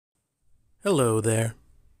Hello there,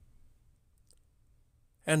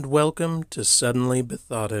 and welcome to Suddenly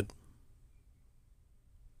Bethoughted.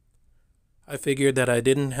 I figured that I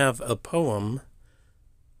didn't have a poem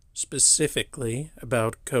specifically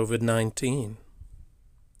about COVID-19.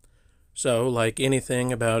 So, like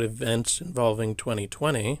anything about events involving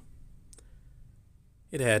 2020,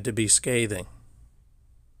 it had to be scathing.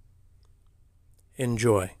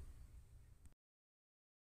 Enjoy.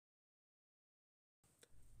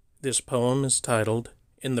 This poem is titled,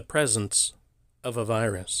 In the Presence of a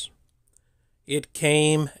Virus. It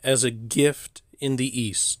came as a gift in the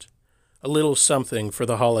East, a little something for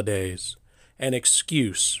the holidays, an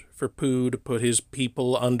excuse for Pooh to put his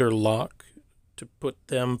people under lock, to put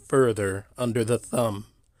them further under the thumb.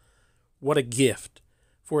 What a gift,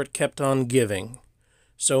 for it kept on giving.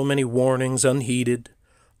 So many warnings unheeded.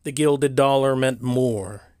 The gilded dollar meant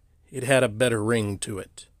more. It had a better ring to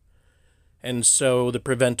it. And so the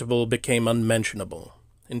preventable became unmentionable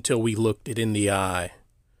until we looked it in the eye.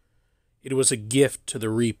 It was a gift to the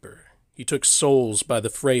reaper. He took souls by the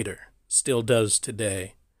freighter, still does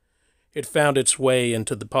today. It found its way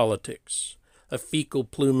into the politics, a fecal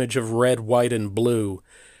plumage of red, white, and blue.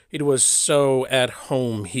 It was so at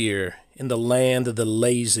home here, in the land of the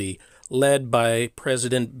lazy, led by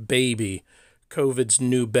President Baby, COVID's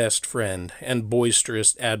new best friend and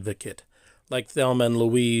boisterous advocate. Like Thelma and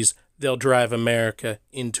Louise, they'll drive America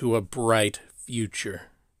into a bright future.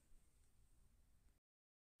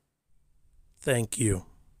 Thank you.